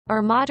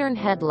Are modern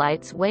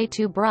headlights way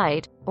too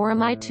bright, or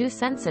am I too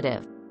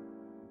sensitive?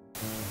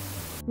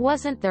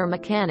 Wasn't there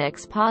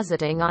mechanics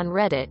positing on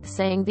Reddit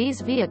saying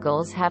these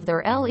vehicles have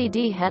their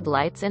LED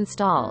headlights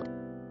installed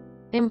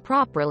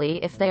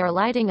improperly if they are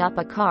lighting up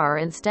a car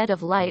instead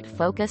of light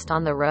focused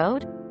on the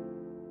road?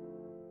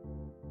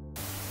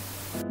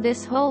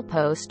 This whole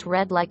post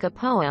read like a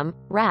poem,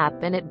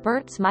 rap, and it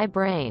burns my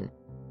brain.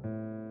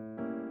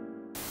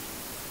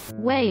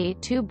 Way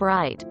too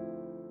bright.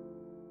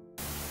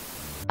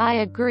 I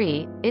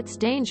agree, it's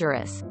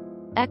dangerous.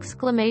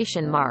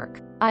 Exclamation mark.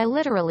 I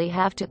literally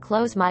have to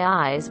close my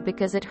eyes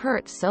because it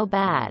hurts so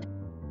bad.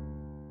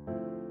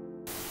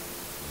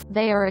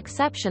 They are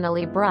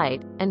exceptionally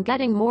bright, and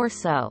getting more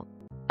so.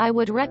 I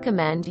would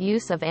recommend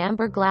use of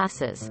amber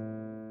glasses.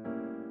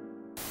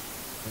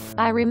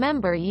 I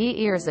remember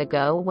years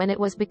ago when it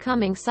was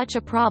becoming such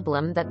a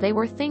problem that they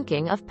were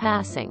thinking of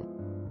passing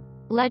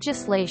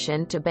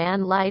legislation to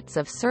ban lights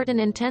of certain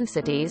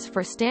intensities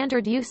for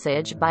standard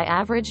usage by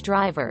average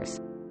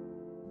drivers.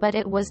 But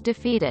it was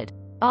defeated.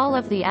 All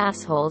of the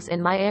assholes in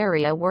my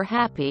area were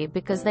happy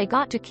because they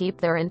got to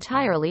keep their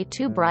entirely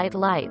too bright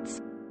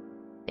lights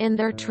in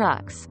their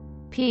trucks.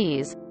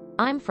 Peas.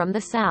 I'm from the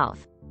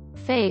South.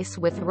 Face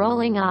with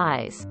rolling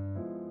eyes.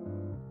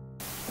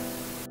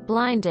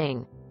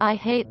 Blinding. I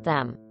hate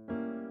them.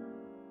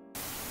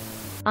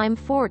 I'm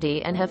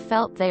 40 and have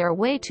felt they are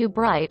way too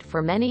bright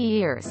for many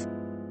years.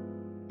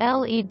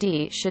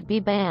 LED should be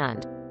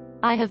banned.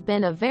 I have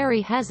been a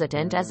very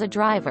hesitant as a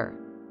driver.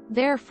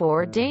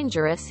 Therefore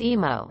dangerous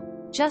emo.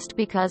 Just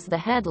because the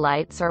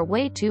headlights are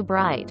way too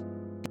bright.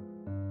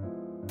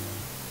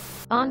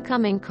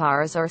 Oncoming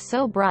cars are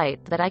so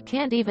bright that I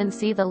can't even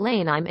see the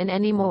lane I'm in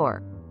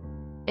anymore.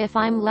 If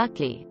I'm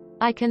lucky,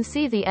 I can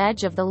see the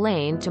edge of the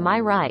lane to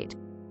my right.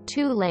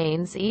 2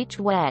 lanes each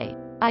way.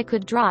 I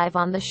could drive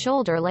on the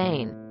shoulder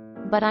lane.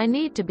 But I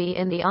need to be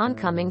in the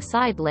oncoming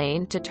side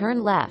lane to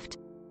turn left.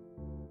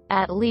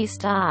 At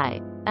least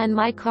I, and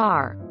my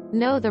car,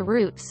 know the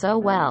route so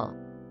well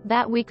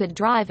that we could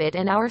drive it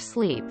in our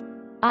sleep.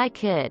 I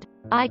kid.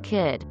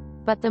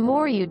 But the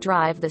more you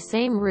drive the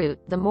same route,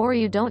 the more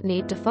you don't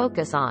need to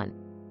focus on.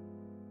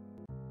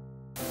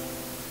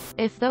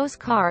 If those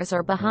cars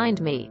are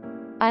behind me,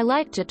 I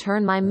like to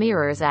turn my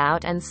mirrors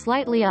out and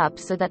slightly up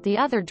so that the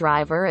other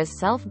driver is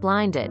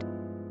self-blinded.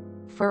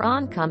 For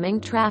oncoming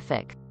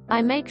traffic,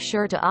 I make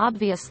sure to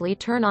obviously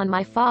turn on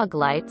my fog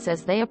lights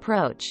as they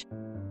approach.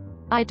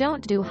 I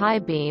don't do high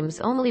beams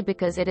only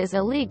because it is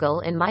illegal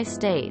in my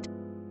state.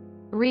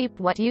 Reap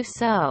what you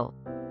sow.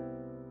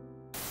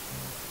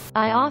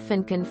 I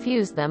often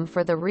confuse them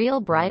for the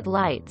real bright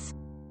lights.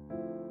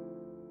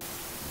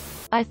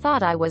 I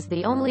thought I was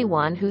the only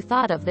one who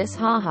thought of this,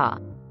 haha.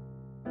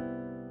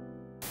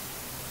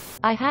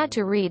 I had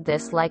to read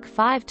this like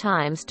 5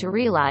 times to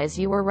realize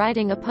you were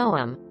writing a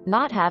poem,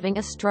 not having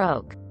a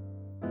stroke.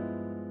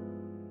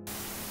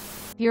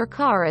 Your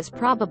car is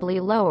probably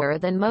lower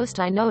than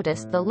most. I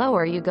noticed the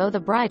lower you go the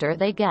brighter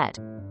they get.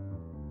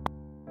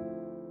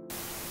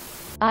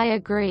 I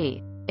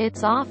agree.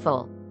 It's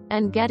awful.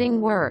 And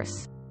getting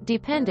worse.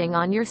 Depending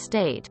on your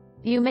state,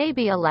 you may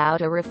be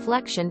allowed a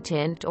reflection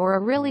tint or a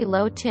really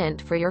low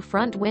tint for your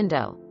front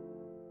window.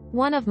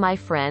 One of my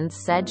friends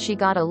said she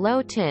got a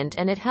low tint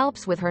and it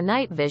helps with her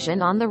night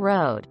vision on the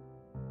road.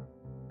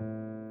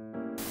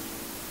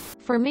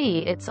 For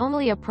me, it's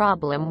only a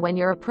problem when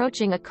you're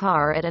approaching a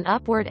car at an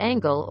upward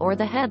angle or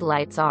the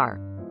headlights are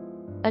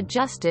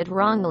adjusted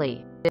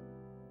wrongly.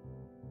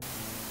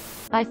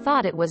 I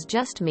thought it was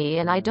just me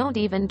and I don't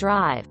even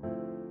drive.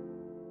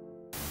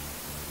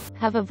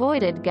 Have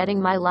avoided getting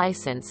my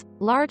license,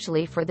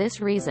 largely for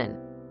this reason.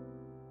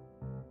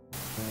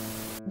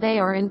 They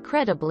are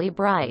incredibly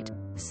bright.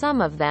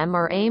 Some of them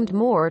are aimed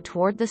more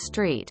toward the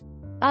street.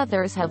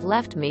 Others have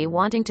left me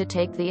wanting to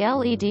take the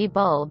LED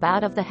bulb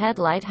out of the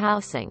headlight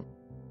housing,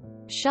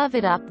 shove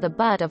it up the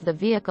butt of the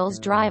vehicle's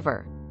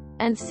driver,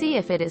 and see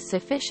if it is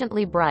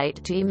sufficiently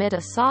bright to emit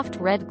a soft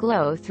red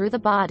glow through the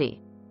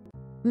body.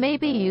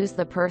 Maybe use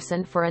the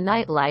person for a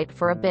nightlight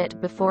for a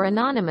bit before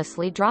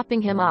anonymously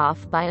dropping him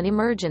off by an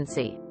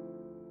emergency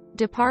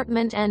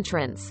department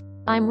entrance.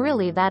 I'm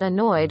really that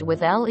annoyed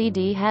with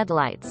LED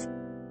headlights.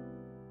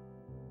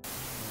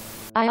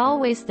 I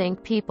always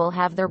think people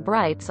have their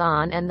brights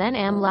on and then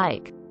am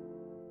like,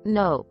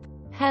 nope.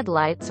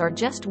 Headlights are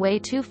just way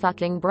too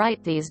fucking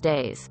bright these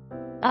days.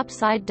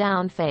 Upside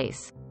down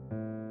face.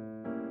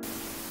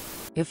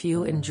 If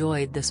you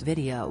enjoyed this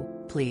video,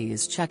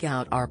 please check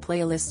out our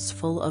playlists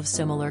full of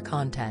similar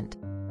content.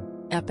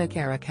 Epic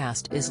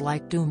Eracast is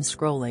like doom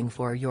scrolling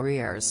for your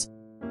ears.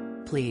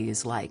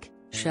 Please like,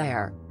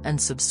 share, and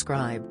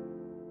subscribe.